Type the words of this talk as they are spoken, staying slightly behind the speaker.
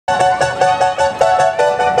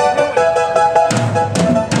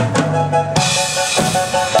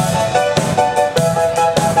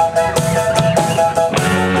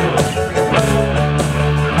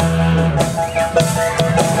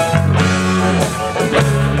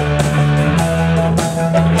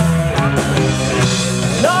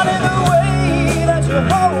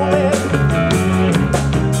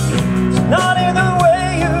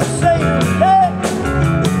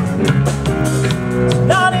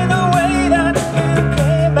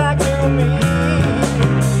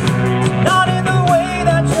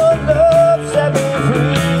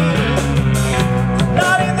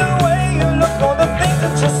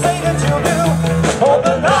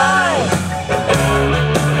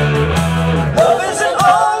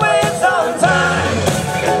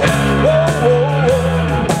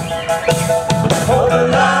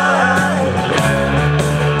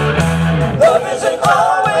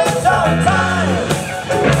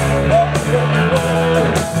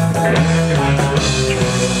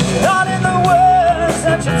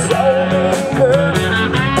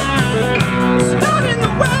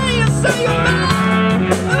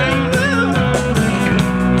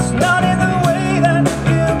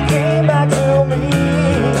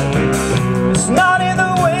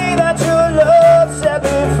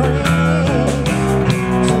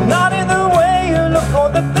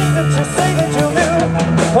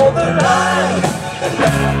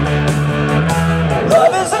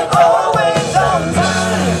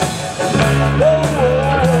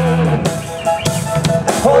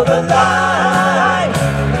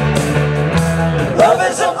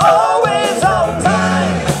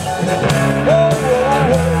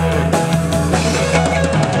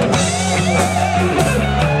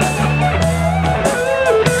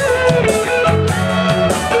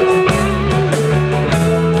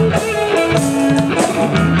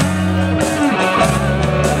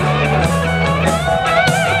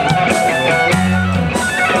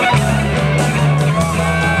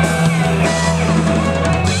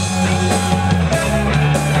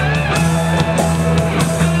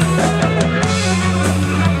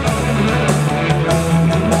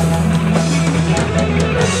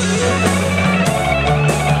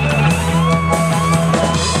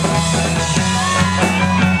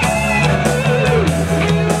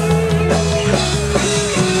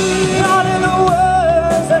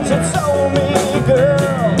you told me,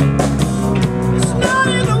 girl. It's not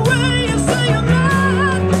in the way you say you're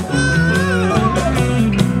mine.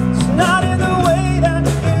 It's not in the way that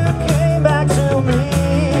you came back to me.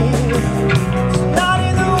 It's not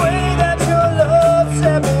in the way that your love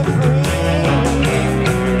set me free.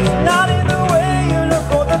 It's not in the way you look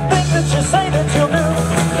or the things that you say that you'll do.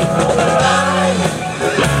 On the line,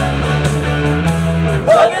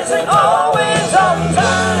 but isn't always on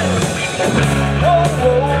time. Oh, oh,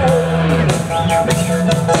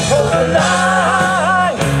 oh.